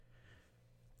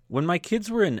When my kids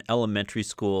were in elementary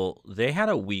school, they had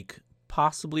a week,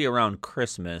 possibly around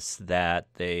Christmas, that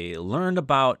they learned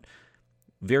about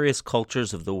various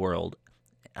cultures of the world.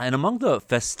 And among the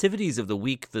festivities of the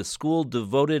week, the school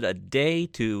devoted a day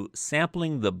to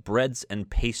sampling the breads and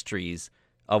pastries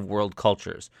of world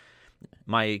cultures.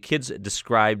 My kids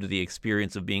described the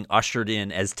experience of being ushered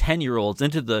in as 10-year-olds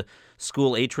into the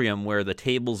school atrium where the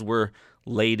tables were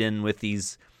laden with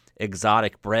these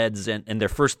exotic breads, and their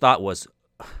first thought was,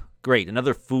 great,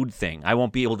 another food thing. I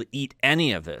won't be able to eat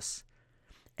any of this.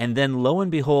 And then lo and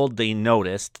behold, they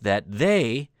noticed that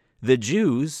they, the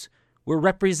Jews, were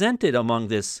represented among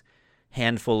this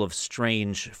handful of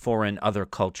strange foreign other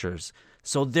cultures.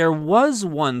 So there was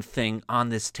one thing on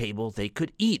this table they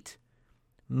could eat: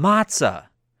 matzah.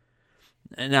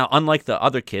 Now, unlike the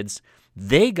other kids,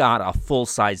 they got a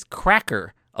full-size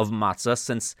cracker of matzah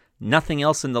since nothing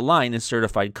else in the line is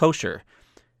certified kosher.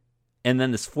 And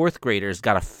then this fourth grader's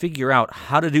got to figure out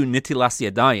how to do nitilas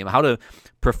yadayim, how to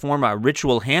perform a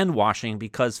ritual hand washing,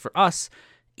 because for us,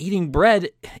 eating bread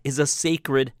is a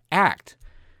sacred act.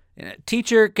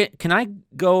 Teacher, can I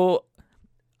go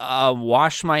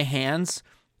wash my hands?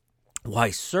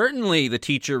 Why, certainly, the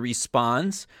teacher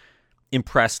responds,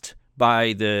 impressed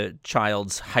by the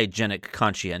child's hygienic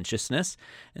conscientiousness.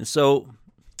 And so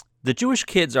the Jewish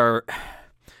kids are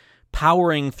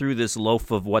powering through this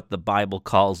loaf of what the Bible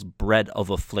calls bread of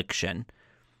affliction,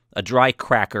 a dry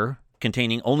cracker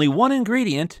containing only one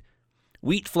ingredient,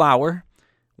 wheat flour,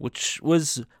 which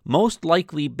was most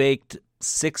likely baked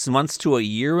 6 months to a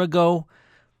year ago,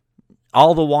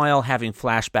 all the while having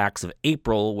flashbacks of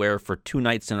April, where for 2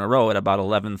 nights in a row at about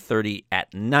 11:30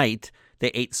 at night,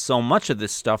 they ate so much of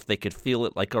this stuff they could feel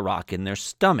it like a rock in their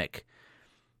stomach.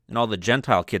 And all the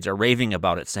Gentile kids are raving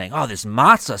about it, saying, oh, this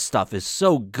matzah stuff is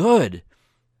so good.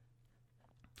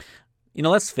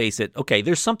 Let's face it. Okay,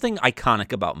 there's something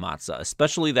iconic about matzah,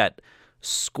 especially that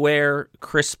square,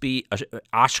 crispy,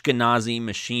 Ashkenazi,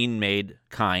 machine-made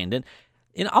kind.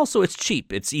 And also it's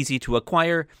cheap. It's easy to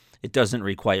acquire. It doesn't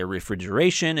require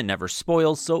refrigeration. It never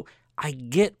spoils. So I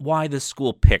get why the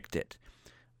school picked it.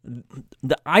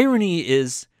 The irony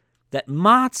is that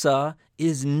matzah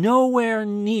is nowhere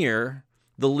near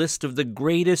the list of the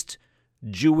greatest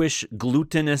Jewish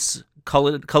glutinous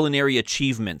culinary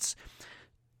achievements.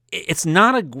 It's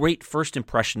not a great first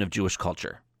impression of Jewish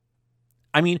culture.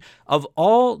 I mean, of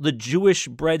all the Jewish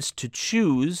breads to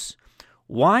choose,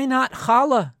 why not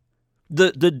challah,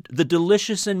 the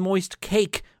delicious and moist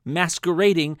cake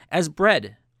masquerading as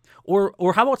bread? Or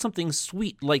how about something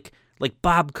sweet like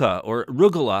babka or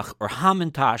rugelach or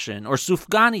hamantashen or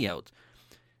sufganiyot?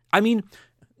 I mean,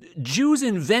 Jews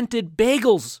invented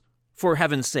bagels, for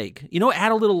heaven's sake.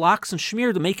 Add a little lox and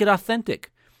schmear to make it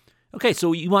authentic. Okay,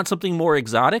 so you want something more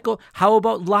exotic? Well, how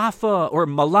about lafa or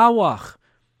malawach?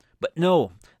 But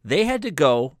no, they had to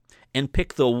go and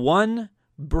pick the one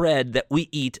bread that we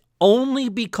eat only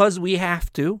because we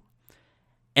have to,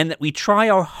 and that we try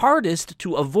our hardest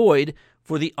to avoid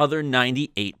for the other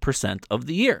 98% of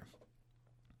the year.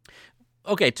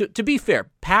 Okay, to be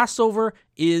fair, Passover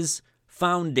is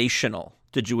foundational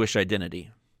to Jewish identity.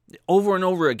 Over and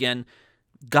over again,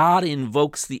 God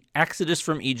invokes the Exodus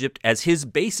from Egypt as his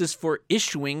basis for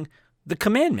issuing the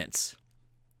commandments.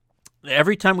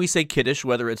 Every time we say Kiddush,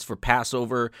 whether it's for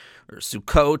Passover or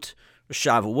Sukkot or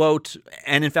Shavuot,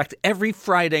 and in fact, every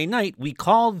Friday night, we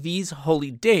call these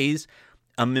holy days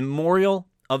a memorial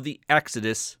of the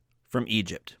Exodus from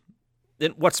Egypt.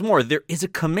 And what's more, there is a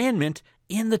commandment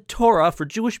in the Torah for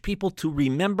Jewish people to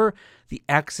remember the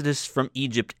Exodus from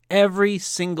Egypt every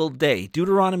single day.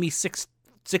 Deuteronomy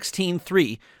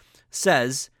 16:3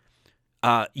 says,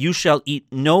 you shall eat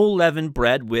no leavened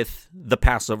bread with the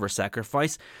Passover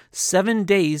sacrifice. 7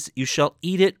 days you shall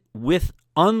eat it with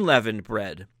unleavened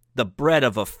bread, the bread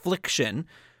of affliction,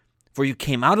 for you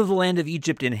came out of the land of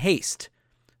Egypt in haste,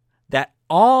 that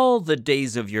all the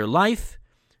days of your life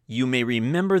you may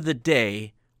remember the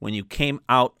day when you came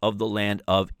out of the land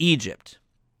of Egypt.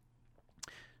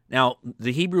 Now,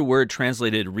 the Hebrew word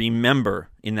translated remember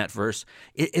in that verse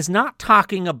is not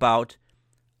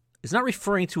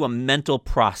referring to a mental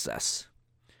process.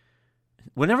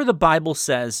 Whenever the Bible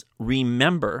says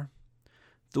remember,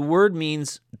 the word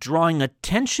means drawing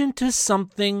attention to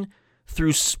something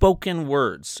through spoken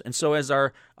words. And so as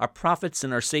our prophets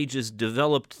and our sages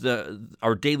developed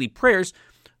our daily prayers,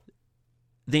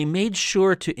 they made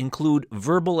sure to include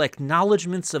verbal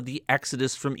acknowledgments of the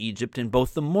Exodus from Egypt in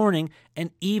both the morning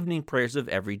and evening prayers of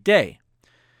every day.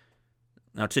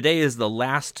 Now, today is the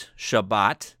last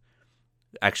Shabbat.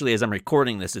 Actually, as I'm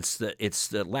recording this, it's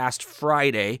the last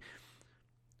Friday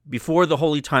before the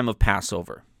holy time of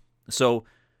Passover. So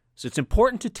So it's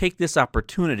important to take this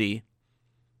opportunity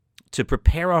to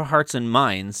prepare our hearts and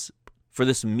minds for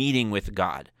this meeting with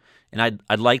God. And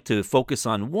I'd like to focus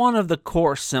on one of the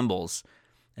core symbols,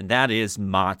 and that is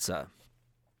matzah.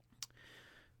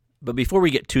 But before we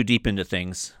get too deep into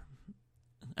things,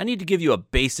 I need to give you a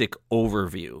basic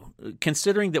overview,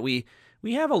 considering that we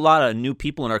have a lot of new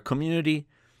people in our community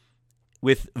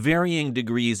with varying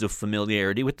degrees of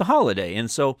familiarity with the holiday. And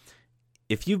so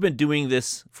if you've been doing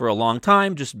this for a long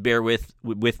time, just bear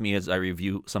with me as I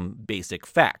review some basic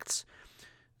facts.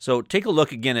 So take a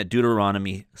look again at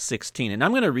Deuteronomy 16. And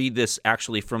I'm going to read this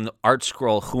actually from the Art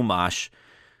Scroll Chumash,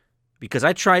 because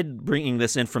I tried bringing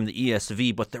this in from the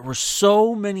ESV, but there were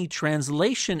so many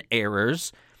translation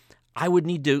errors I would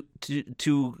need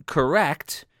to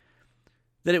correct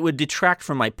that it would detract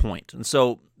from my point. And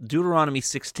so Deuteronomy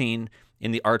 16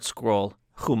 in the Art Scroll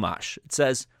Chumash, it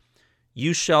says,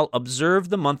 "You shall observe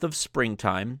the month of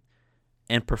springtime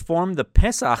and perform the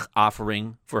Pesach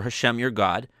offering for Hashem your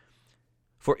God.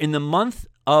 For in the month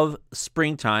of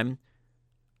springtime,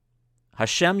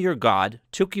 Hashem your God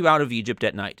took you out of Egypt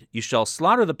at night. You shall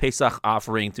slaughter the Pesach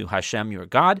offering to Hashem your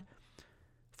God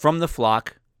from the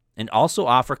flock, and also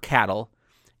offer cattle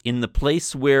in the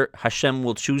place where Hashem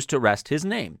will choose to rest his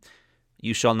name.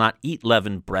 You shall not eat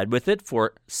leavened bread with it.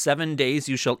 For 7 days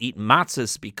you shall eat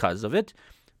matzahs because of it,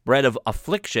 bread of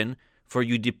affliction, for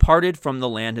you departed from the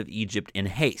land of Egypt in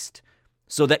haste,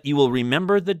 so that you will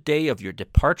remember the day of your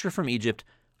departure from Egypt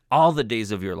all the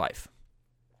days of your life.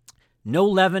 No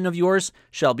leaven of yours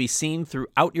shall be seen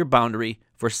throughout your boundary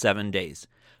for 7 days,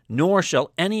 nor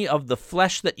shall any of the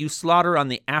flesh that you slaughter on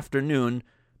the afternoon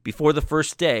before the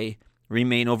first day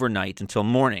remain overnight until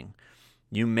morning.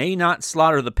 You may not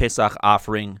slaughter the Pesach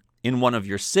offering in one of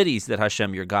your cities that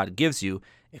Hashem your God gives you,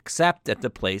 except at the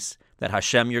place that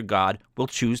Hashem your God will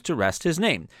choose to rest his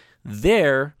name.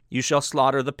 There you shall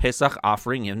slaughter the Pesach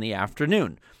offering in the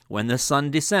afternoon, when the sun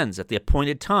descends at the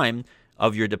appointed time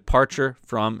of your departure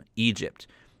from Egypt.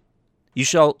 You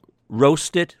shall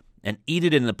roast it and eat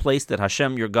it in the place that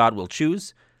Hashem your God will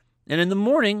choose, and in the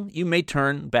morning you may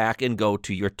turn back and go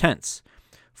to your tents.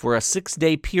 For a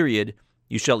 6-day period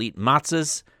you shall eat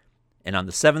matzahs, and on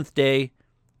the 7th day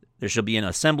there shall be an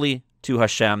assembly to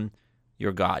Hashem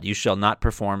your God. You shall not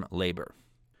perform labor."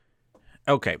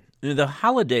 Okay, the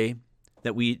holiday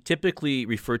that we typically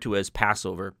refer to as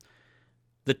Passover,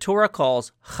 the Torah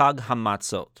calls Chag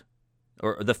Ha-Matzot,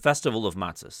 or the Festival of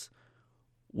Matzahs.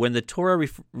 When the Torah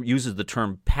uses the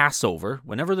term Passover,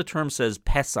 whenever the term says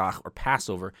Pesach or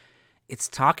Passover, it's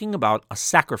talking about a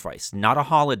sacrifice, not a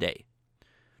holiday.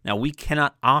 Now, we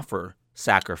cannot offer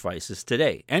sacrifices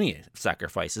today, any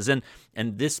sacrifices, and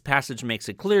this passage makes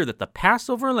it clear that the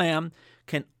Passover lamb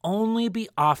can only be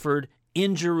offered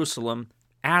in Jerusalem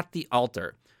at the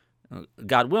altar.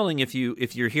 God willing, if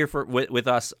you're here with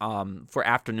us for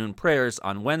afternoon prayers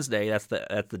on Wednesday, that's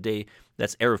the day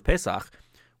that's Erev Pesach,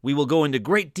 we will go into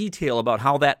great detail about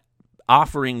how that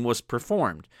offering was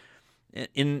performed.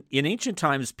 In ancient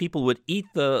times, people would eat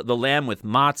the lamb with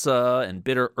matzah and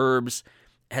bitter herbs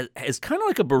as kind of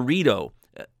like a burrito.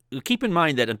 Keep in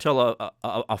mind that until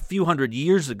a few hundred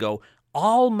years ago,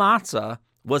 all matzah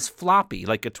was floppy,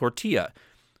 like a tortilla.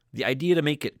 The idea to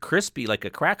make it crispy like a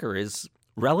cracker is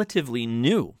relatively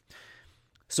new.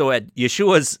 So at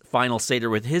Yeshua's final Seder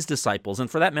with his disciples,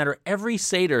 and for that matter, every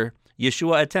Seder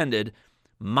Yeshua attended,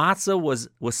 matzah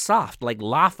was soft, like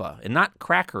laffa, and not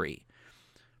crackery.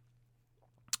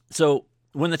 So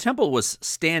when the temple was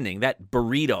standing, that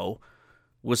burrito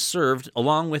was served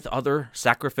along with other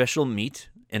sacrificial meat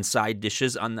and side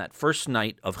dishes on that first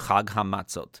night of Chag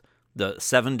Ha-Matzot, the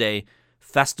 7-day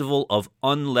Festival of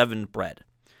Unleavened Bread.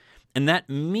 And that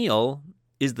meal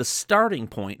is the starting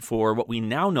point for what we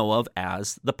now know of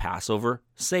as the Passover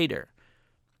Seder.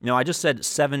 Now, I just said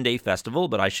 7-day festival,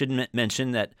 but I should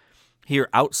mention that here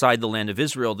outside the land of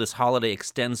Israel, this holiday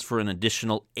extends for an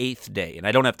additional 8th day. And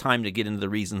I don't have time to get into the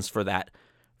reasons for that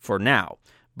for now.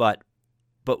 But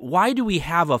why do we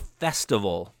have a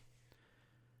festival?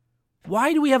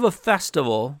 Why do we have a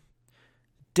festival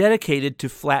dedicated to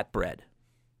flatbread?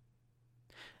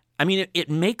 I mean, it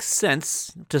makes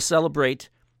sense to celebrate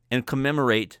and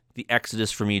commemorate the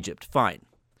Exodus from Egypt. Fine.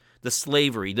 The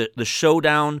slavery, the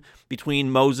showdown between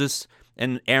Moses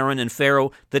and Aaron and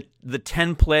Pharaoh, the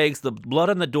 10 plagues, the blood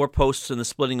on the doorposts, and the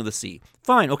splitting of the sea.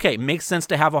 Fine, okay, makes sense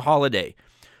to have a holiday.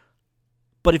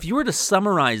 But if you were to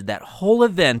summarize that whole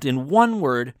event in one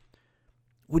word,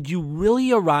 would you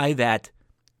really arrive at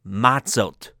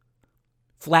matzot,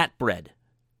 flatbread?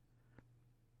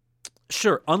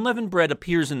 Sure, unleavened bread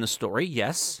appears in the story,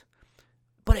 yes,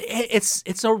 but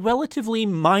it's a relatively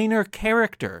minor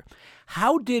character.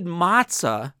 How did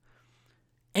matzah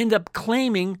end up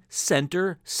claiming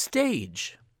center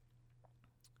stage.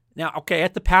 Now, okay,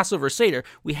 at the Passover Seder,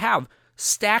 we have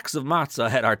stacks of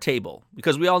matzah at our table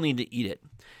because we all need to eat it.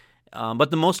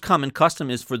 But the most common custom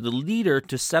is for the leader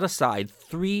to set aside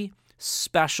 3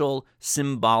 special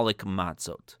symbolic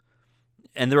matzot.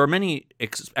 And there are many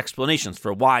explanations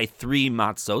for why 3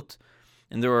 matzot,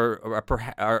 and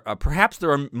perhaps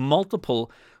there are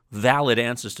multiple valid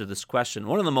answers to this question.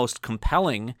 One of the most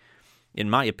compelling, in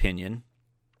my opinion,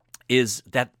 is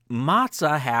that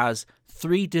matzah has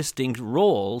 3 distinct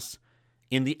roles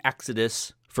in the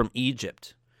Exodus from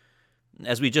Egypt.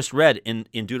 As we just read in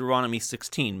Deuteronomy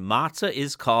 16, matzah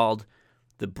is called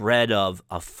the bread of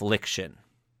affliction.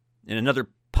 And another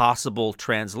possible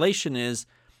translation is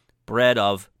bread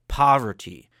of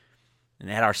poverty. And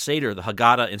at our Seder, the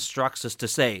Haggadah instructs us to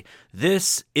say,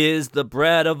 "This is the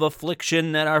bread of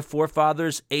affliction that our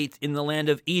forefathers ate in the land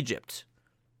of Egypt."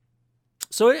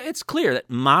 So it's clear that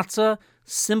matzah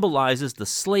symbolizes the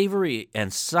slavery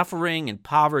and suffering and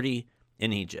poverty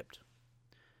in Egypt.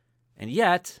 And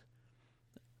yet,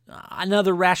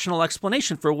 another rational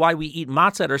explanation for why we eat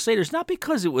matzah at our Seder is not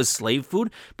because it was slave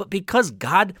food, but because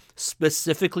God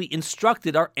specifically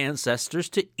instructed our ancestors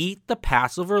to eat the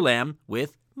Passover lamb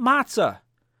with matzah.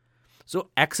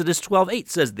 So Exodus 12:8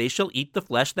 says, "They shall eat the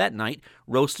flesh that night,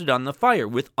 roasted on the fire,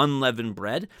 with unleavened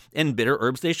bread and bitter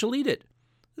herbs they shall eat it."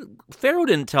 Pharaoh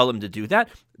didn't tell them to do that.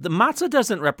 The matzah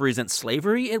doesn't represent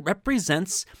slavery. It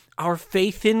represents our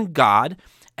faith in God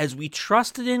as we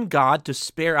trusted in God to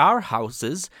spare our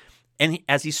houses and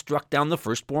as he struck down the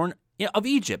firstborn of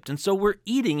Egypt. And so we're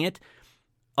eating it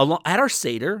at our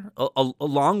Seder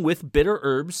along with bitter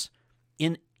herbs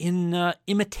in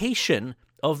imitation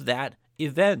of that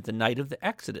event, the night of the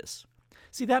Exodus.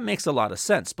 See, that makes a lot of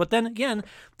sense. But then again,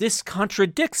 this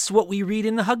contradicts what we read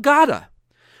in the Haggadah.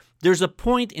 There's a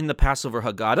point in the Passover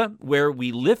Haggadah where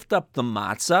we lift up the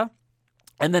matzah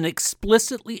and then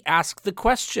explicitly ask the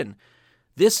question,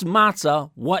 this matzah,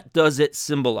 what does it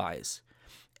symbolize?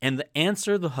 And the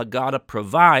answer the Haggadah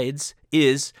provides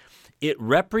is it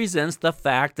represents the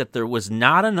fact that there was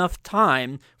not enough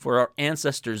time for our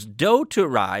ancestors' dough to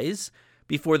rise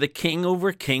before the King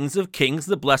over kings of kings,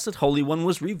 the Blessed Holy One,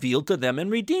 was revealed to them and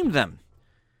redeemed them.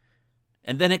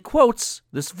 And then it quotes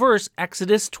this verse,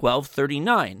 Exodus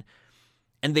 12:39.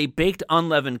 "And they baked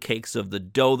unleavened cakes of the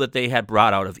dough that they had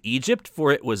brought out of Egypt,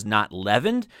 for it was not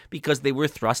leavened, because they were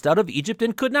thrust out of Egypt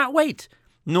and could not wait,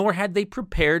 nor had they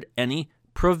prepared any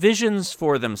provisions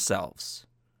for themselves."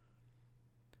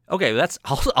 Okay, that's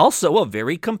also a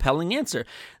very compelling answer.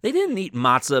 They didn't eat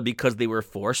matzah because they were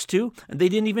forced to, and they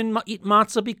didn't even eat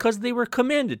matzah because they were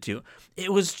commanded to.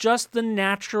 It was just the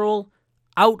natural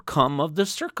outcome of the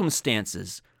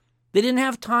circumstances. They didn't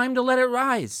have time to let it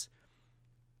rise.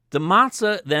 The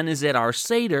matzah then is at our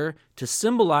Seder to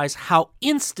symbolize how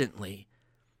instantly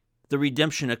the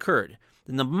redemption occurred.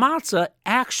 And the matzah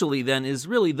actually then is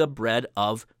really the bread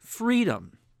of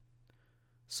freedom.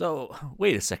 So,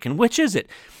 wait a second, which is it?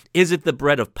 Is it the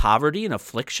bread of poverty and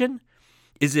affliction?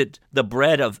 Is it the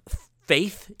bread of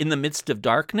faith in the midst of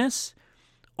darkness?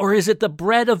 Or is it the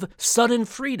bread of sudden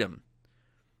freedom?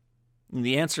 And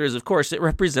the answer is, of course, it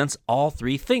represents all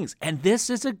 3 things. And this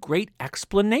is a great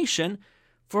explanation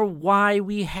for why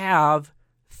we have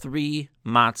 3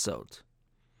 matzot.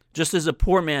 Just as a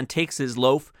poor man takes his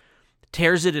loaf,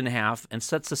 tears it in half, and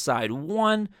sets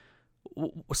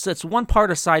one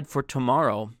part aside for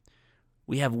tomorrow,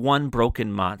 we have one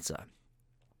broken matzah.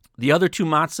 The other 2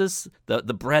 matzahs,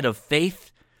 the bread of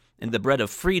faith and the bread of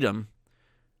freedom,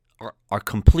 are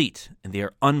complete and they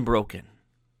are unbroken.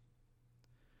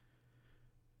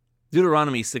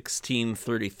 Deuteronomy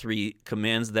 16:33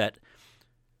 commands that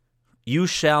you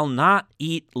shall not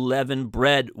eat leavened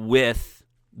bread with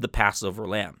the Passover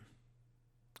lamb.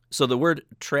 So the word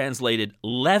translated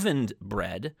leavened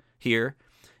bread here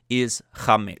is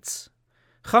chametz.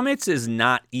 Chametz is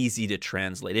not easy to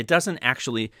translate. It doesn't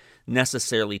actually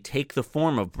necessarily take the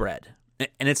form of bread.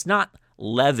 And it's not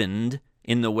leavened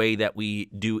in the way that we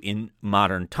do in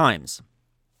modern times.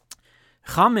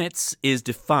 Chametz is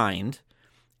defined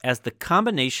as the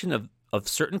combination of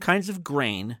certain kinds of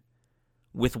grain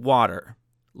with water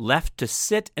left to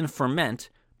sit and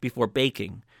ferment before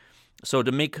baking. So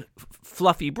to make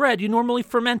fluffy bread, you normally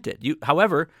ferment it.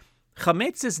 However,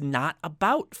 chametz is not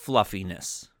about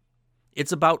fluffiness.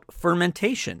 It's about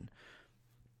fermentation.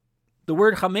 The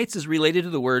word chametz is related to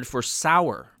the word for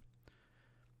sour.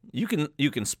 You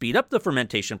can speed up the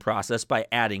fermentation process by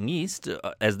adding yeast,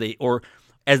 as they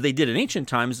did in ancient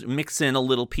times, mix in a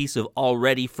little piece of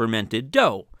already fermented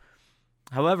dough.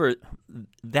 However,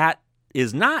 that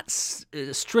is not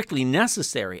strictly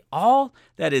necessary. All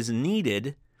that is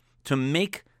needed to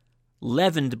make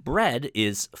leavened bread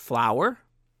is flour,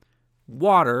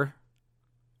 water,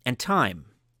 and time.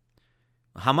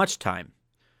 How much time?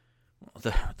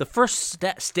 The first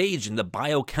stage in the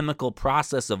biochemical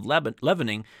process of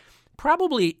leavening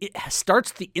probably it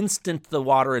starts the instant the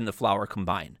water and the flour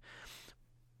combine.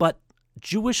 But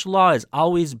Jewish law is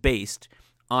always based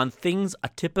on things a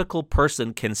typical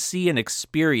person can see and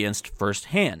experience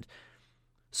firsthand.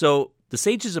 So the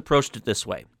sages approached it this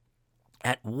way.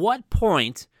 At what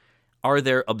point are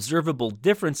there observable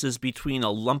differences between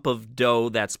a lump of dough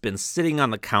that's been sitting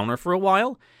on the counter for a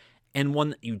while and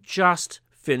one that you just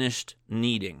finished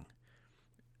kneading?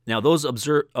 Now, those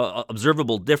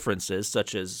observable differences,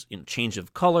 such as change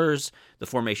of colors, the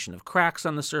formation of cracks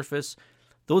on the surface,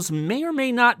 those may or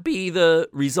may not be the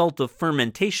result of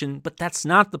fermentation, but that's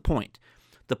not the point.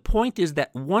 The point is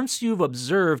that once you've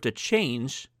observed a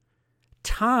change,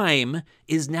 time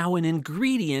is now an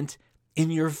ingredient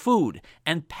in your food,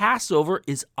 and Passover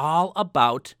is all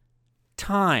about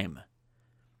time.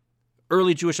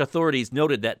 Early Jewish authorities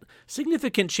noted that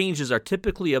significant changes are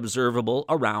typically observable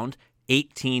around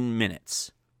 18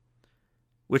 minutes,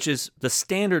 which is the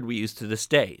standard we use to this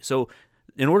day. So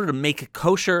in order to make a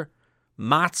kosher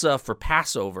matzah for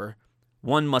Passover,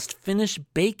 one must finish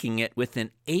baking it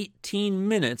within 18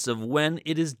 minutes of when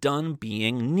it is done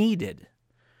being kneaded.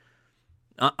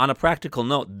 On a practical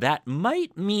note, that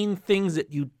might mean things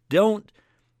that you don't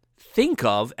think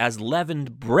of as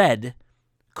leavened bread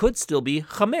could still be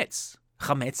chametz.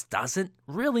 Chametz doesn't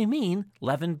really mean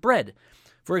leavened bread.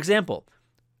 For example,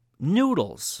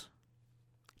 noodles,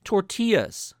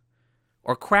 tortillas,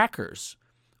 or crackers,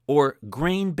 or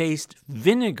grain-based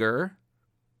vinegar,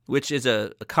 which is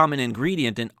a common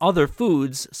ingredient in other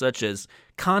foods such as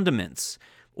condiments,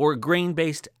 or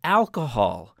grain-based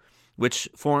alcohol, which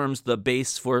forms the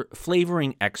base for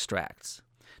flavoring extracts.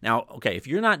 Now, okay, if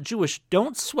you're not Jewish,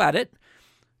 don't sweat it.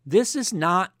 This is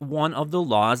not one of the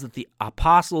laws that the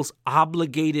apostles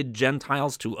obligated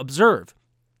Gentiles to observe.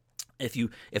 If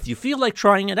you feel like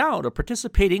trying it out or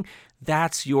participating,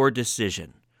 that's your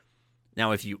decision.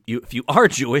 Now, if you are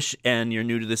Jewish and you're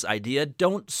new to this idea,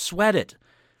 don't sweat it.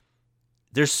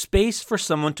 There's space for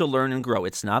someone to learn and grow.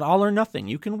 It's not all or nothing.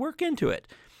 You can work into it.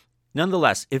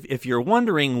 Nonetheless, if you're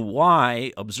wondering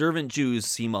why observant Jews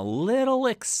seem a little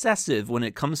excessive when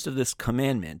it comes to this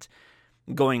commandment,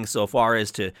 going so far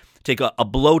as to take a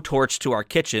blowtorch to our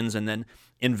kitchens and then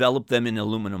envelop them in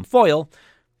aluminum foil,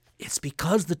 it's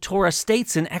because the Torah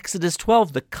states in Exodus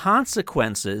 12 the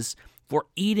consequences for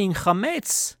eating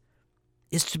chametz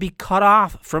is to be cut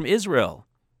off from Israel.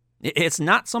 It's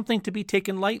not something to be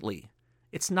taken lightly.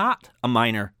 It's not a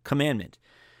minor commandment.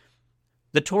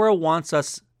 The Torah wants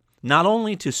us not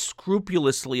only to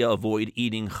scrupulously avoid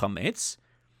eating chametz,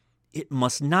 it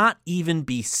must not even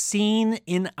be seen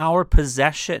in our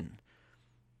possession.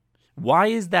 Why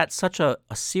is that such a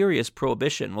serious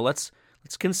prohibition? Well, let's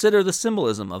consider the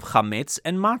symbolism of chametz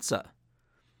and matzah.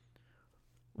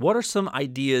 What are some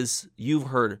ideas you've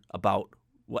heard about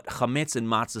what chametz and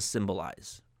matzah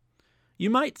symbolize? You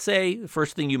might say, the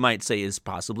first thing you might say is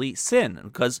possibly sin,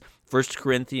 because 1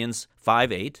 Corinthians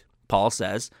 5:8, Paul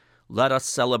says, "Let us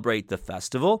celebrate the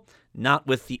festival, not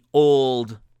with the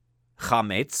old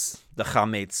chametz, the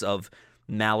chametz of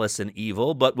malice and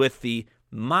evil, but with the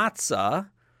matzah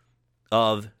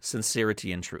of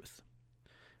sincerity and truth."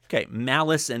 Okay,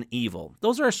 malice and evil.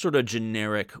 Those are sort of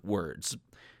generic words,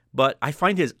 but I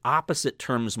find his opposite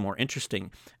terms more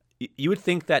interesting. You would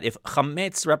think that if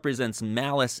chametz represents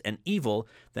malice and evil,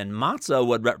 then matzah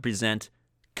would represent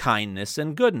kindness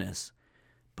and goodness.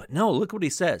 But no, look what he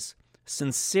says.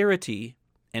 Sincerity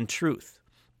and truth.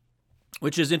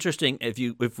 Which is interesting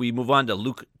if we move on to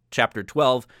Luke chapter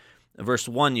 12, verse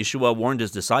 1, Yeshua warned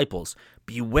his disciples,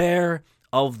 beware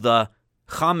of the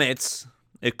chametz.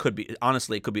 It could be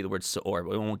the word seor,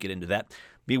 but we won't get into that.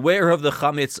 Beware of the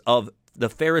chametz of the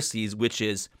Pharisees, which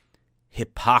is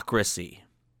hypocrisy.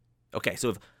 Okay, so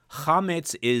if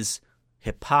chametz is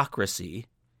hypocrisy,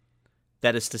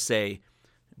 that is to say,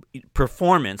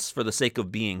 performance for the sake of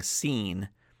being seen,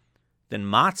 then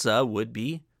matzah would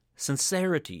be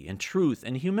sincerity and truth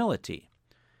and humility.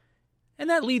 And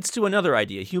that leads to another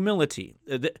idea, humility.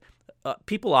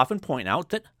 People often point out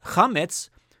that chametz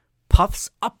puffs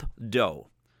up dough,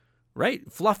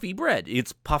 right? Fluffy bread,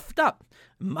 it's puffed up.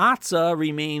 Matzah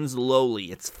remains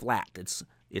lowly, it's flat,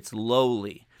 it's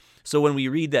lowly. So when we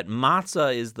read that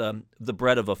matzah is the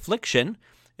bread of affliction,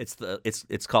 it's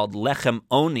called lechem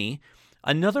oni.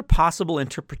 Another possible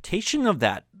interpretation of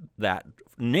that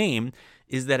name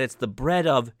is that it's the bread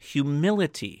of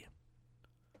humility.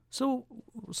 So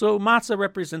matzah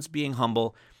represents being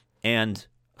humble, and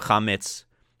chametz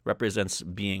represents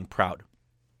being proud.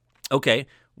 Okay,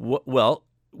 well,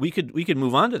 we could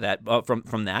move on to that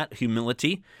from that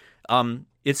humility.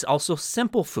 It's also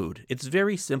simple food. It's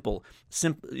very simple.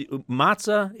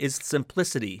 Matzah is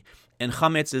simplicity, and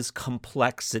chametz is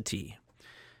complexity.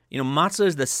 Matzah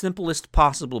is the simplest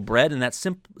possible bread, and that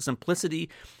simplicity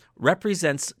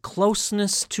represents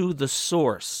closeness to the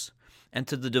source and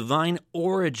to the divine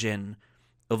origin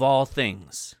of all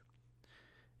things.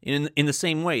 In the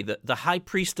same way, the high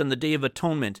priest on the Day of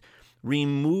Atonement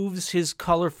removes his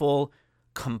colorful,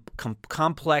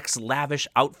 complex, lavish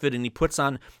outfit, and he puts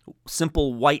on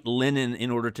simple white linen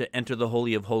in order to enter the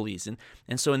Holy of Holies.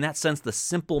 And so in that sense, the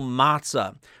simple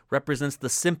matzah represents the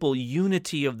simple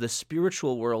unity of the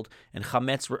spiritual world, and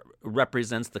chametz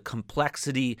represents the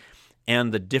complexity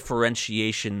and the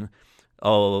differentiation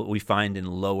we find in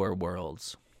lower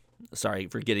worlds. Sorry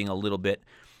for getting a little bit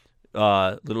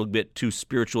too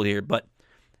spiritual here, but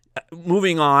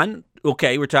moving on.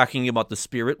 Okay, we're talking about the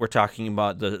spirit. We're talking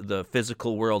about the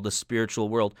physical world, the spiritual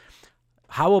world.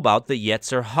 How about the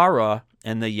Yetzer Hara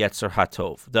and the Yetzer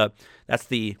HaTov? That's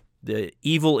the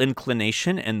evil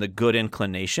inclination and the good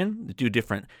inclination, the two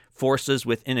different forces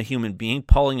within a human being,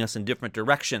 pulling us in different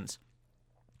directions.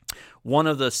 One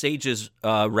of the sages,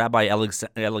 Rabbi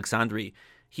Alexandri,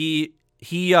 he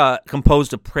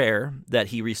composed a prayer that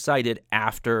he recited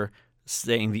after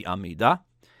saying the Amidah.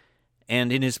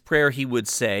 And in his prayer, he would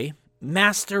say,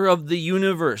 Master of the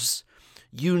universe,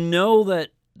 you know that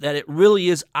it really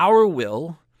is our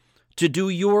will to do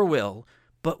your will,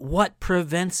 but what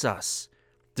prevents us?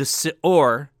 The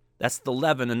seor, that's the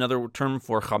leaven, another term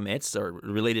for chametz, or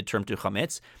related term to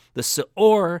chametz, the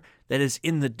seor that is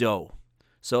in the dough.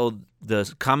 So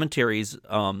the commentaries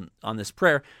on this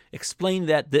prayer explain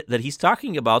that he's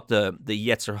talking about the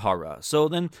Yetzer Hara. So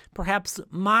then perhaps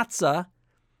matzah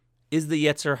is the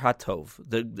Yetzer HaTov,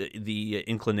 the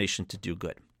inclination to do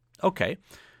good. Okay,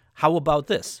 how about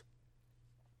this?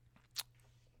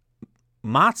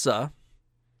 Matzah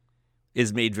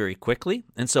is made very quickly,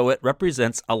 and so it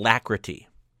represents alacrity.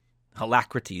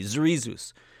 Alacrity,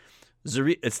 zerizus.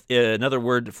 It's another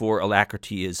word for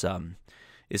alacrity is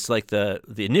it's like the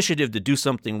initiative to do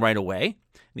something right away.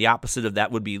 The opposite of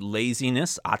that would be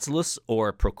laziness, atzilus,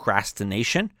 or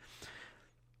procrastination.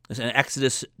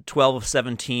 Exodus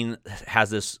 12:17 has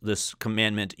this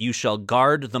commandment: you shall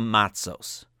guard the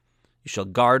matzos. You shall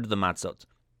guard the matzot.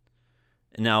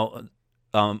 Now,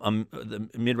 the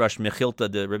Midrash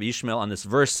Mechilta, the Rabbi Ishmael on this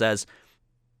verse says,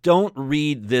 don't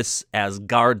read this as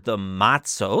guard the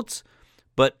matzot,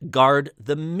 but guard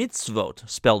the mitzvot,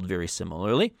 spelled very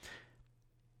similarly.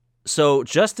 So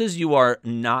just as you are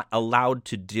not allowed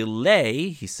to delay,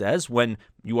 he says, when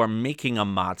you are making a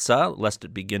matzah, lest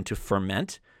it begin to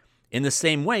ferment, in the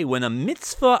same way, when a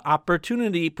mitzvah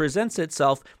opportunity presents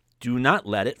itself, do not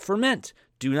let it ferment.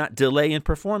 Do not delay in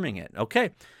performing it.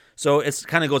 Okay, so it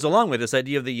kind of goes along with this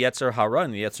idea of the Yetzer Hara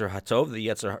and the Yetzer HaTov. The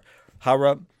Yetzer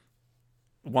Hara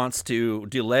wants to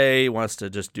delay, wants to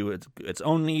just do its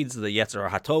own needs. The Yetzer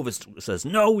HaTov says,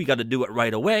 no, we got to do it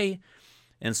right away.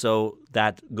 And so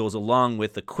that goes along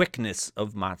with the quickness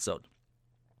of matzot.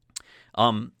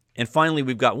 And finally,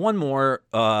 we've got one more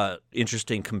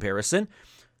interesting comparison.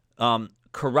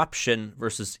 Corruption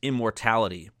versus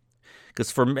immortality.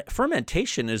 Because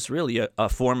fermentation is really a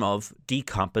form of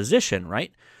decomposition,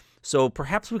 right? So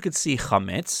perhaps we could see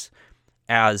chametz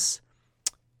as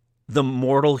the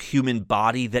mortal human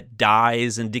body that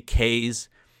dies and decays,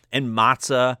 and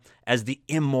matzah as the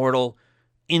immortal,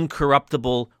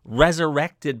 incorruptible,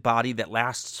 resurrected body that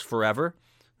lasts forever.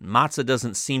 Matzah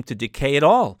doesn't seem to decay at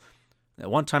all. At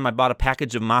one time, I bought a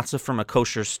package of matzah from a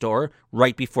kosher store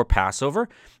right before Passover,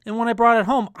 and when I brought it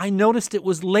home, I noticed it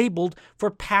was labeled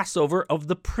for Passover of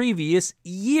the previous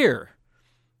year.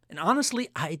 And honestly,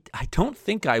 I don't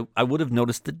think I would have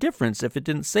noticed the difference if it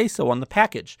didn't say so on the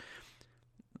package.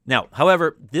 Now,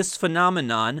 however, this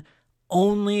phenomenon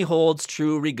only holds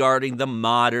true regarding the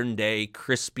modern-day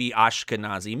crispy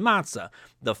Ashkenazi matzah,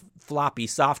 the floppy,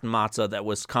 soft matzah that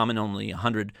was common only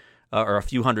a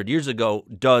few hundred years ago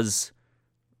does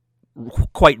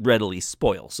quite readily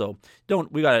spoil. So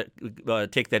we got to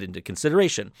take that into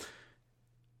consideration.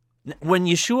 When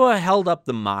Yeshua held up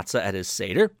the matzah at his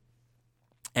Seder,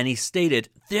 and he stated,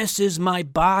 "This is my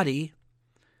body,"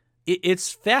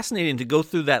 it's fascinating to go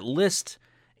through that list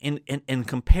and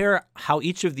compare how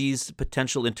each of these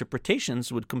potential interpretations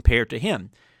would compare to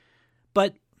him.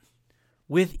 But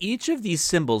with each of these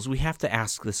symbols, we have to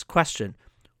ask this question: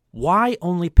 why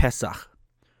only Pesach?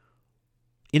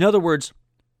 In other words,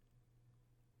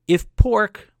 if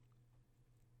pork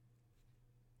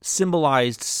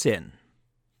symbolized sin,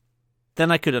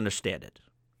 then I could understand it,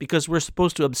 because we're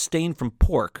supposed to abstain from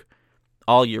pork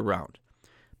all year round.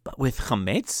 But with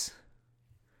chametz,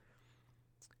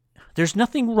 there's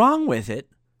nothing wrong with it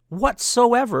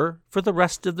whatsoever for the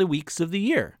rest of the weeks of the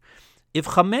year. If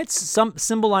chametz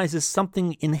symbolizes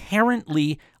something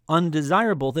inherently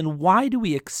undesirable, then why do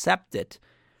we accept it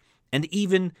and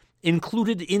even include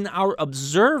it in our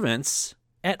observance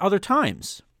at other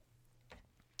times?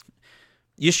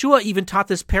 Yeshua even taught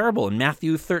this parable in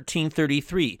Matthew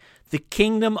 13:33. The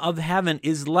kingdom of heaven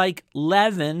is like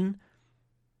leaven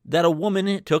that a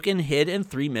woman took and hid in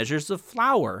 3 measures of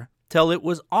flour till it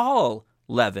was all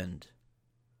leavened.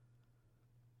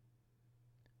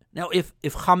 Now, if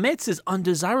chametz is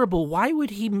undesirable, why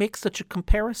would he make such a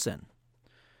comparison?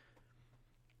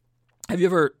 Have you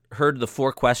ever heard the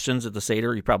 4 questions at the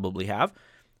Seder? You probably have.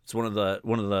 It's one of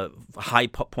the high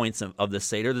points of the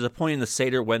Seder. There's a point in the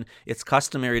Seder when it's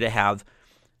customary to have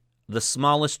the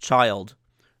smallest child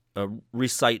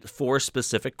recite 4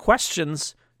 specific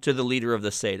questions to the leader of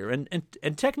the Seder. And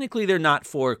technically they're not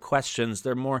 4 questions,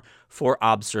 they're more 4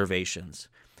 observations.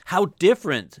 How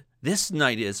different this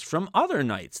night is from other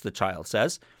nights, the child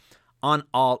says. On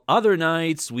all other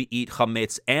nights we eat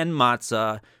chametz and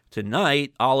matzah.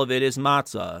 Tonight, all of it is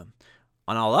matzah.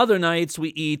 On all other nights we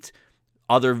eat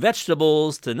other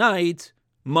vegetables. Tonight,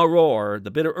 maror, the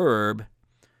bitter herb.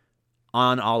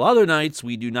 On all other nights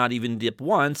we do not even dip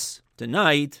once.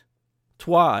 Tonight,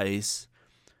 twice.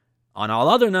 On all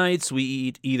other nights we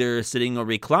eat either sitting or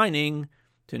reclining.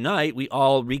 Tonight we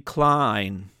all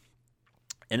recline.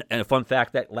 And a fun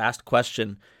fact, that last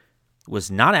question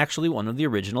was not actually one of the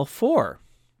original 4.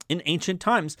 In ancient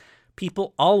times,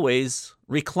 people always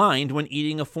reclined when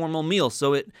eating a formal meal,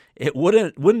 so it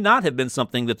would not have been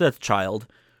something that the child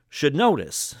should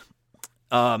notice.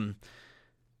 For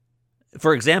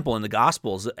example, in the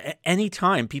Gospels, any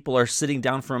time people are sitting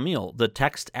down for a meal, the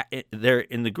text there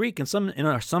in the Greek and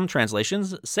some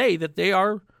translations say that they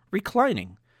are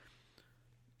reclining.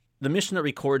 The Mishnah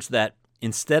records that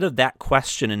instead of that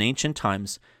question in ancient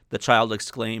times, the child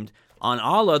exclaimed, "On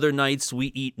all other nights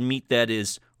we eat meat that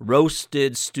is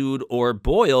roasted, stewed, or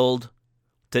boiled.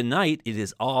 Tonight it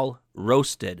is all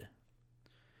roasted."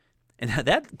 And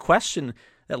that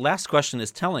last question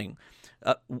is telling.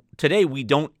 Today we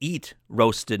don't eat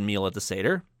roasted meal at the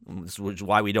Seder, which is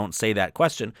why we don't say that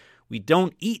question. We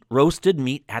don't eat roasted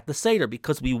meat at the Seder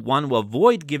because we want to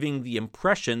avoid giving the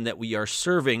impression that we are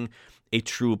serving a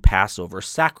true Passover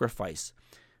sacrifice.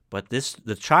 But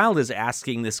the child is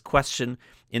asking this question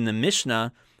in the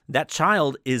Mishnah. That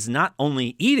child is not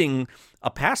only eating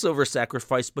a Passover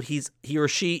sacrifice, but he or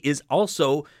she is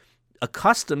also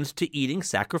accustomed to eating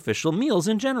sacrificial meals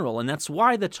in general. And that's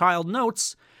why the child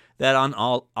notes that on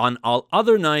all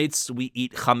other nights we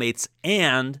eat chametz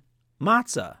and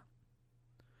matzah.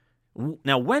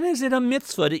 Now, when is it a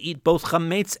mitzvah to eat both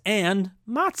chametz and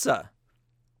matzah?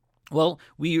 Well,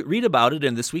 we read about it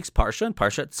in this week's Parsha, in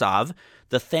Parshat Tzav.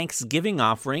 The Thanksgiving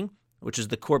offering, which is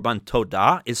the Korban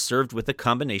Todah, is served with a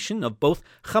combination of both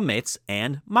chametz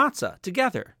and matzah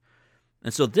together.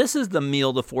 And so this is the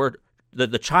meal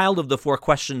the child of the 4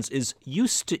 questions is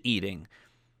used to eating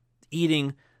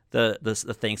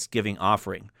the Thanksgiving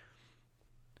offering.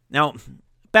 Now,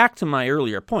 back to my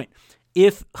earlier point.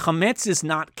 If chametz is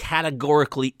not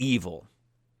categorically evil,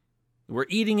 we're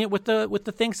eating it with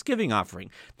the Thanksgiving offering,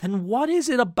 then what is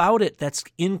it about it that's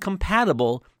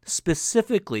incompatible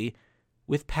specifically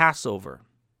with Passover?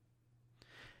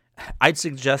 I'd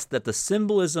suggest that the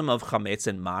symbolism of chametz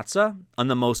and matzah on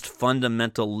the most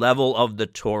fundamental level of the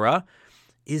Torah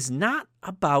is not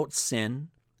about sin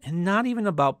and not even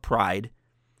about pride.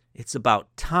 It's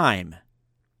about time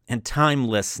and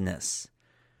timelessness.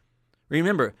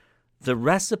 Remember, the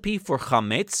recipe for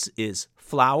chametz is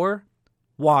flour,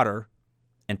 water,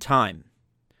 and time.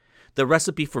 The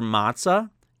recipe for matzah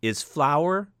is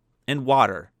flour and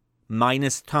water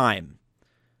minus time.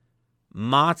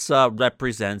 Matzah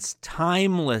represents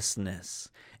timelessness,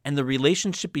 and the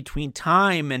relationship between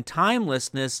time and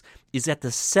timelessness is at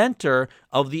the center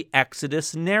of the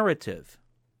Exodus narrative.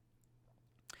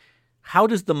 How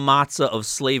does the matzah of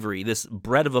slavery, this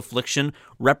bread of affliction,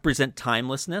 represent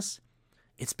timelessness?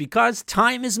 It's because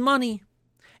time is money.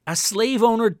 A slave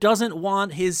owner doesn't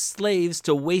want his slaves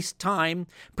to waste time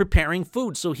preparing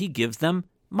food, so he gives them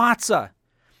matzah.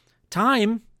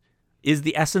 Time is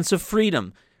the essence of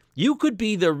freedom. You could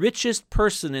be the richest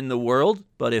person in the world,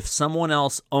 but if someone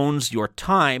else owns your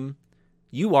time,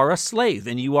 you are a slave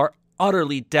and you are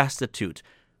utterly destitute.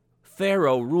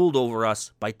 Pharaoh ruled over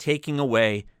us by taking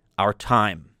away our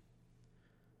time.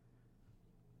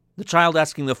 The child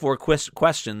asking the 4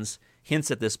 questions, hints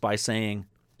at this by saying,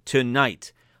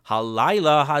 tonight,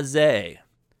 halayla hazeh.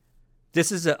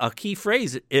 This is a key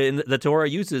phrase the Torah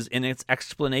uses in its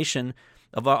explanation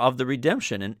of the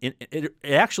redemption. And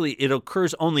it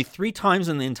occurs only 3 times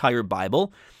in the entire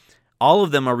Bible. All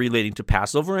of them are relating to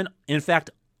Passover, and in fact,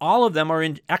 all of them are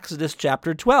in Exodus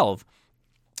chapter 12.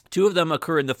 2 of them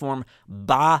occur in the form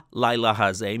ba laila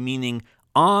hazeh, meaning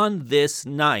on this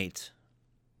night.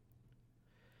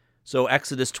 So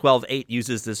Exodus 12:8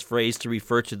 uses this phrase to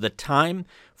refer to the time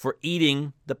for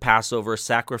eating the Passover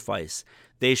sacrifice.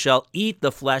 They shall eat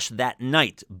the flesh that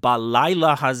night, ba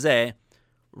laila hazeh,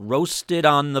 roasted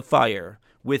on the fire.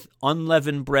 With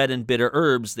unleavened bread and bitter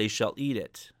herbs they shall eat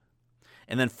it.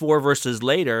 And then 4 verses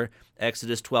later,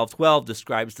 Exodus 12:12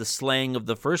 describes the slaying of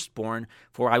the firstborn.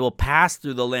 For I will pass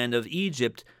through the land of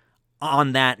Egypt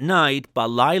on that night,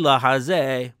 balayla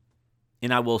hazeh,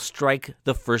 and I will strike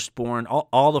the firstborn,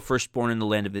 all the firstborn in the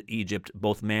land of Egypt,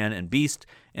 both man and beast,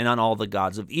 and on all the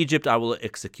gods of Egypt I will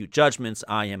execute judgments.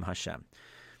 I am Hashem.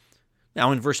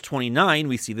 Now in verse 29,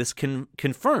 we see this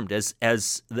confirmed as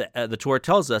the Torah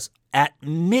tells us, at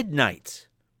midnight.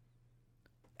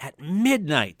 At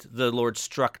midnight, the Lord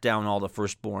struck down all the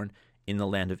firstborn in the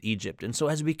land of Egypt. And so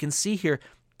as we can see here,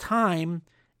 time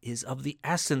is of the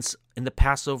essence in the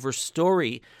Passover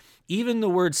story. Even the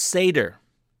word Seder.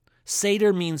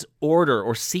 Seder means order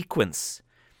or sequence,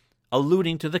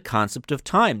 alluding to the concept of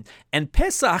time. And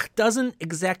Pesach doesn't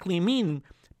exactly mean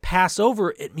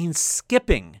Passover, it means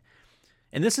skipping.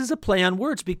 And this is a play on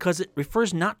words because it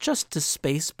refers not just to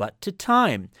space but to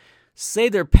time.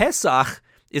 Seder Pesach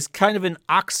is kind of an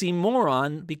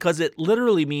oxymoron because it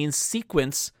literally means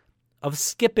sequence of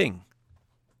skipping.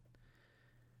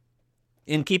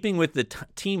 In keeping with the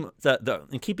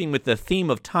theme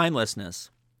of timelessness,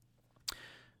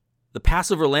 the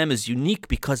Passover lamb is unique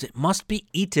because it must be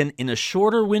eaten in a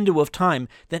shorter window of time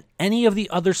than any of the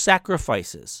other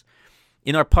sacrifices.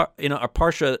 In our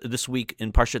parsha this week,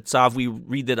 in Parshat Tzav, we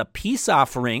read that a peace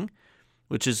offering,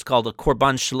 which is called a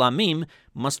korban shlamim,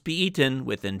 must be eaten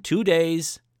within 2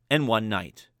 days and 1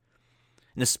 night.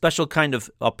 And a special kind of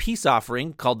a peace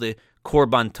offering called the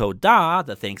korban todah,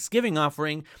 the Thanksgiving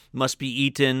offering, must be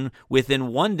eaten within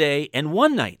 1 day and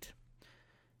 1 night.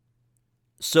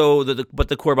 But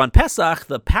the korban pesach,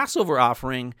 the Passover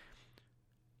offering,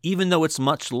 even though it's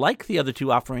much like the other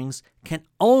 2 offerings, can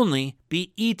only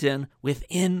be eaten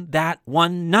within that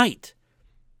 1 night.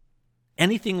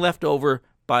 Anything left over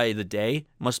by the day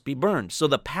must be burned. So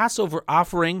the Passover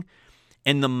offering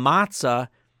and the matzah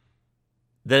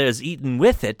that is eaten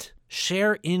with it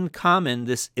share in common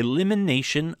this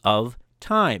elimination of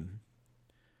time.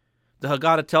 The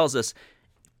Haggadah tells us,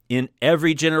 in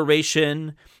every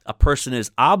generation, a person is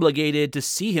obligated to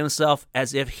see himself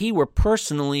as if he were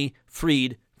personally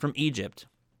freed from Egypt.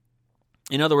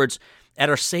 In other words, at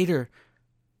our Seder,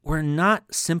 we're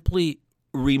not simply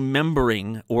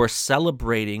remembering or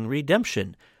celebrating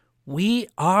redemption. We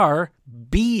are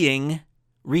being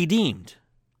redeemed.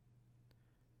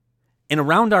 And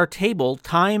around our table,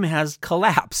 time has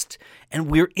collapsed, and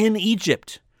we're in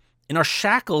Egypt, and our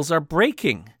shackles are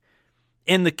breaking.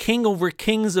 And the King over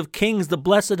kings of kings, the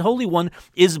Blessed Holy One,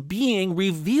 is being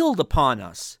revealed upon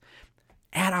us.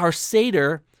 At our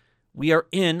Seder, we are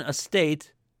in a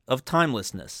state of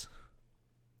timelessness,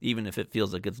 even if it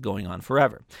feels like it's going on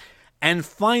forever. And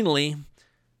finally,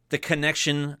 the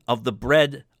connection of the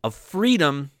bread of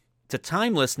freedom to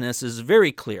timelessness is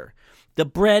very clear. The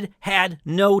bread had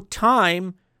no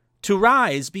time to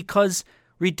rise because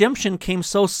redemption came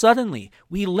so suddenly.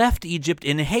 We left Egypt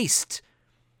in haste.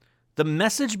 The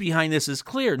message behind this is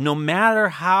clear. No matter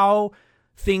how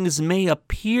things may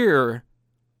appear,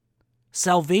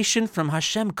 salvation from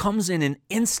Hashem comes in an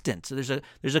instant. So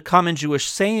there's a common Jewish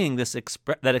saying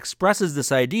that expresses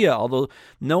this idea, although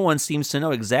no one seems to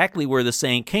know exactly where the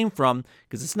saying came from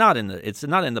because it's not in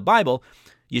the Bible.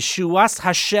 Yeshuas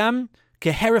Hashem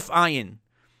keherif ayin.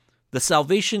 The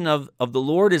salvation of the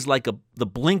Lord is like the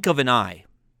blink of an eye.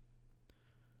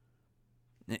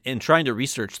 In trying to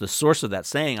research the source of that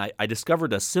saying, I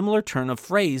discovered a similar turn of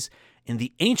phrase in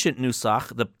the ancient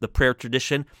Nusach, the prayer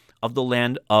tradition of the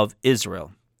land of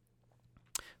Israel.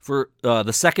 For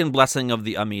the second blessing of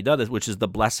the Amidah, which is the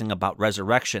blessing about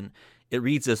resurrection, it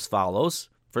reads as follows.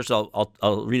 First,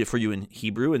 I'll read it for you in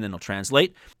Hebrew, and then I'll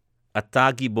translate.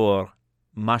 Ata gibor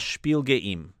mashpil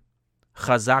geim,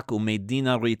 chazak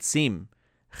umedina ritzim,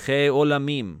 che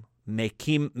olamim,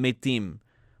 mekim metim,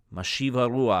 mashiv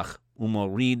haruach,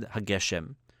 umorid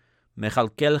hageshem,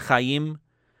 mechalkel chayim,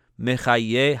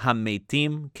 mechaye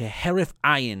hametim, keherif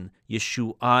ayin,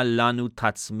 Yeshua lanu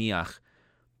tatzmiach,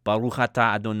 Baruch ata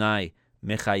Adonai,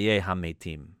 mechaye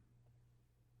hametim.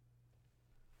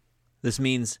 This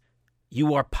means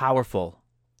you are powerful,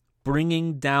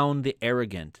 bringing down the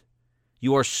arrogant.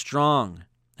 You are strong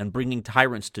and bringing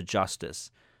tyrants to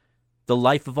justice. The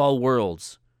life of all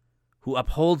worlds, who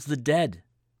upholds the dead,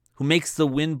 who makes the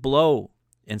wind blow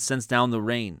and sends down the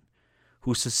rain,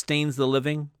 who sustains the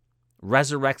living,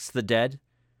 resurrects the dead.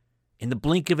 In the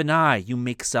blink of an eye, you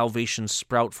make salvation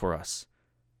sprout for us.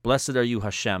 Blessed are you,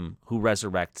 Hashem, who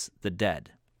resurrects the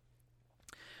dead.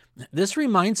 This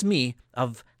reminds me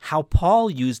of how Paul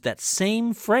used that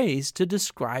same phrase to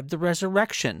describe the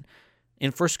resurrection.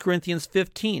 In 1 Corinthians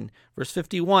 15, verse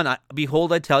 51,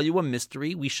 behold, I tell you a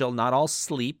mystery. We shall not all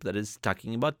sleep, that is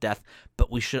talking about death,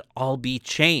 but we shall all be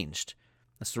changed.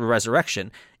 That's the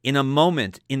resurrection. In a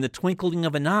moment, in the twinkling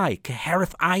of an eye,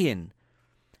 keharif ayin,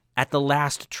 at the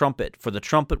last trumpet. For the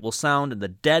trumpet will sound, and the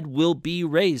dead will be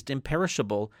raised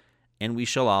imperishable, and we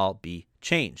shall all be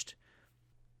changed.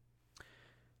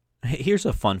 Here's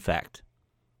a fun fact.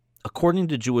 According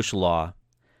to Jewish law,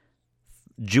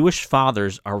 Jewish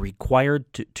fathers are required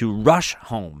to rush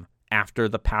home after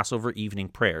the Passover evening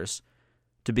prayers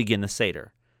to begin the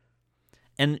Seder.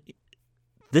 And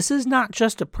this is not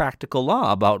just a practical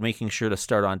law about making sure to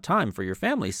start on time for your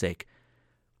family's sake,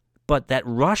 but that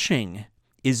rushing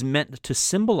is meant to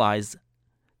symbolize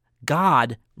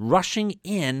God rushing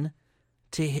in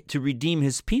to redeem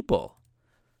his people.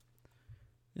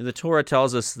 The Torah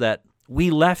tells us that we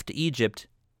left Egypt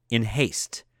in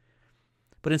haste.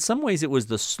 But in some ways, it was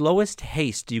the slowest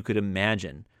haste you could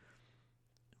imagine.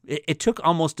 It took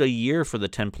almost a year for the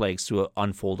 10 plagues to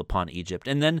unfold upon Egypt.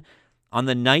 And then on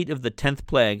the night of the 10th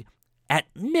plague, at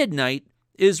midnight,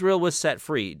 Israel was set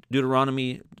free.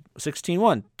 Deuteronomy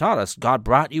 16:1 taught us, God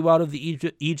brought you out of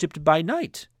the Egypt by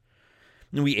night.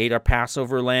 And we ate our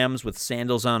Passover lambs with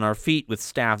sandals on our feet, with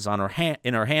staffs in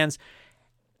our hands,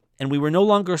 and we were no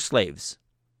longer slaves.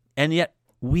 And yet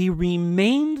we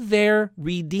remained there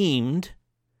redeemed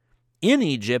in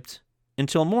Egypt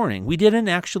until morning. We didn't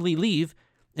actually leave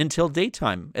until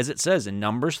daytime, as it says in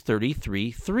Numbers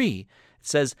 33:3. It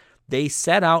says, they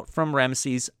set out from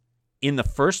Ramses in the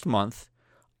first month,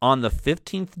 on the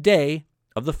 15th day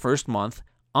of the first month,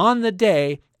 on the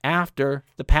day after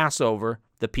the Passover,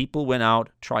 the people went out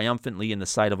triumphantly in the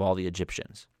sight of all the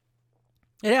Egyptians.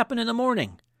 It happened in the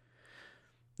morning.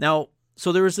 Now,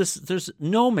 so there's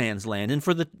no man's land, and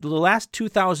for the last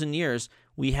 2,000 years,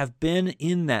 we have been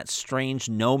in that strange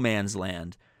no man's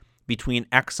land between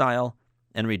exile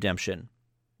and redemption.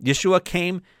 Yeshua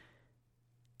came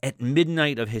at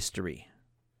midnight of history,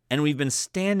 and we've been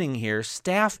standing here,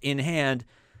 staff in hand,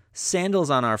 sandals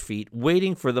on our feet,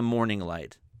 waiting for the morning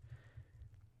light.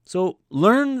 So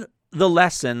learn the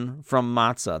lesson from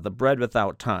matzah, the bread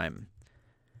without time,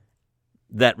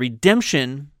 that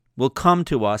redemption will come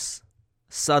to us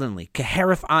suddenly,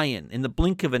 keharif ayin, in the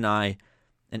blink of an eye,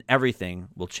 and everything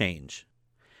will change.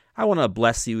 I want to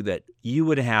bless you that you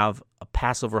would have a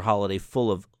Passover holiday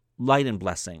full of light and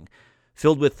blessing,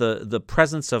 filled with the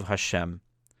presence of Hashem,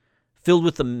 filled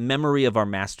with the memory of our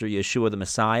Master Yeshua the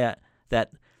Messiah,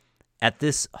 that at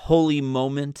this holy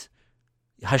moment,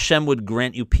 Hashem would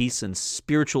grant you peace and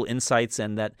spiritual insights,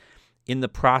 and that in the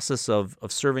process of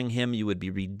serving him, you would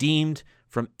be redeemed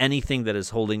from anything that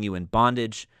is holding you in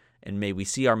bondage, and may we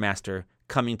see our Master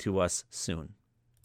coming to us soon.